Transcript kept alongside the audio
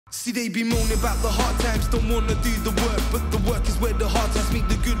See, they be moaning about the hard times, don't wanna do the work, but the work is where the hard times meet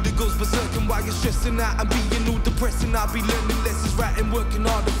the good that goes berserk. And while you're stressing out and being all depressing, I'll be learning lessons, writing, working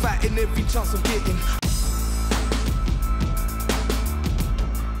hard and fighting every chance I'm getting.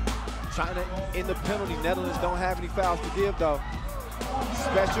 China in the penalty. Netherlands don't have any fouls to give, though.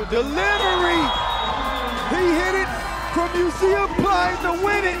 Special delivery. He hit it from Museum Pine to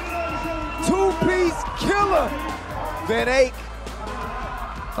win it. Two-piece killer. Van Eyck.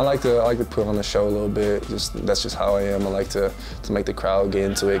 I like to put on the show a little bit. That's just how I am. I like to make the crowd get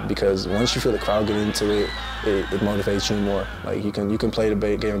into it, because once you feel the crowd get into it, it motivates you more. Like you can play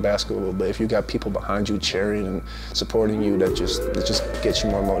the game of basketball, but if you got people behind you cheering and supporting you, that just gets you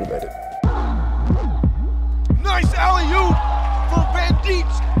more motivated. Nice alley-oop for Van Eck.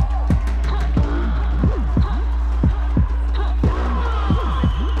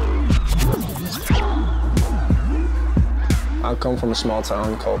 I come from a small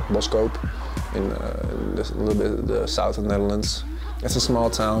town called Boskoop in a little bit of the south of the Netherlands. It's a small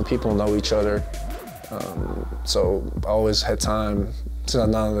town, people know each other. So I always had time, since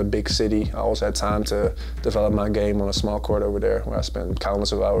I'm not in a big city, I always had time to develop my game on a small court over there, where I spend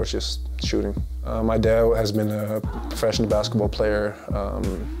countless of hours just shooting. My dad has been a professional basketball player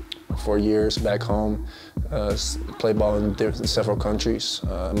for years back home, played ball in several countries.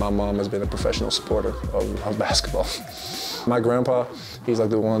 My mom has been a professional supporter of basketball. My grandpa, he's like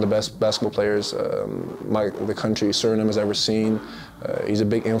one of the best basketball players the country, Suriname, has ever seen. He's a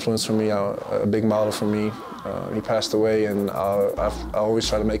big influence for me, a big model for me. He passed away, and I always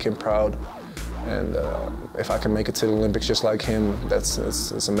try to make him proud. And if I can make it to the Olympics just like him,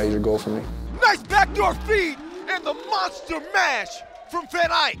 it's a major goal for me. Nice backdoor feed and the monster mash from Van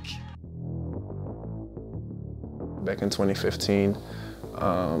Eyck. Back in 2015,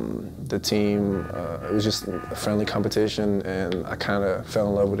 the team, it was just a friendly competition, and I kind of fell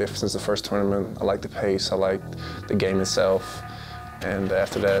in love with it since the first tournament. I liked the pace, I liked the game itself, and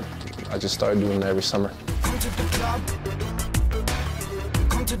after that, I just started doing it every summer. Come to the club.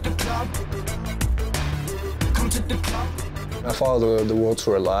 Come to the club. Come to the club. I follow the World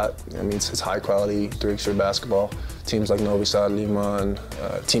Tour a lot. I mean, it's high quality 3x3 basketball. Teams like Novi Sad, Lima,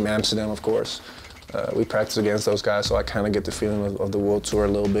 Team Amsterdam, of course. We practice against those guys, so I kind of get the feeling of the World Tour a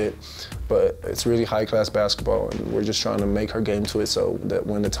little bit. But it's really high-class basketball, and we're just trying to make our game to it so that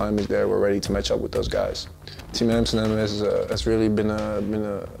when the time is there, we're ready to match up with those guys. Team Amsterdam has really been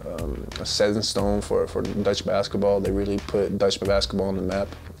a set in stone for Dutch basketball. They really put Dutch basketball on the map,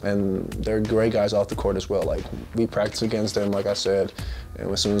 and they're great guys off the court as well. Like, we practice against them, like I said,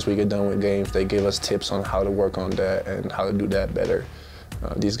 and as soon as we get done with games, they give us tips on how to work on that and how to do that better.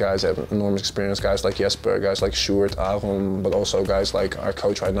 These guys have enormous experience, guys like Jesper, guys like Sjoerd, Aaron, but also guys like our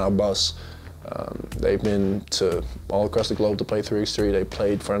coach right now, Bas. They've been to all across the globe to play 3x3. They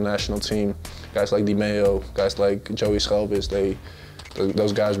played for our national team. Guys like Di Maio, guys like Joey Schelvis,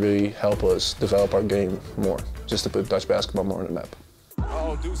 those guys really help us develop our game more, just to put Dutch basketball more on the map.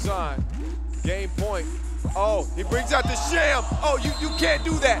 Oh, Dusan, game point. Oh, he brings out the sham. Oh, you can't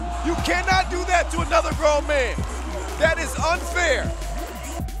do that. You cannot do that to another grown man. That is unfair.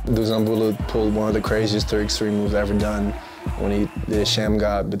 Dusan Bulut pulled one of the craziest 3x3 moves ever done when he did a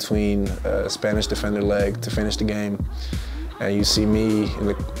Shamgod between a Spanish defender leg to finish the game. And you see me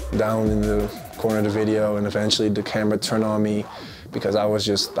down in the corner of the video, and eventually the camera turned on me because I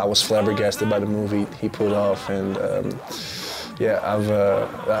was flabbergasted by the move he pulled off. And yeah,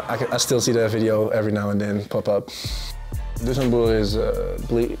 I still see that video every now and then pop up. Dusan Bulut is,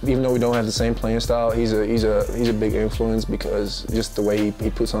 even though we don't have the same playing style, he's a big influence because just the way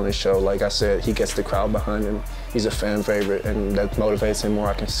he puts on his show. Like I said, he gets the crowd behind him. He's a fan favorite, and that motivates him more.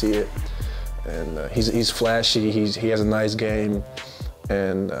 I can see it. And he's flashy. He has a nice game,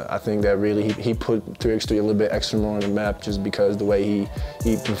 and I think that really he put 3x3 a little bit extra more on the map just because the way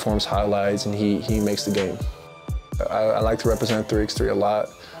he performs highlights and he makes the game. I like to represent 3x3 a lot.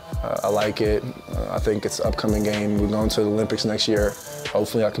 I like it. I think it's an upcoming game. We're going to the Olympics next year.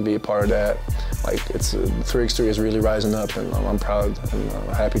 Hopefully I can be a part of that. Like, 3x3 is really rising up, and I'm proud and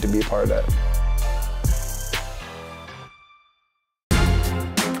happy to be a part of that.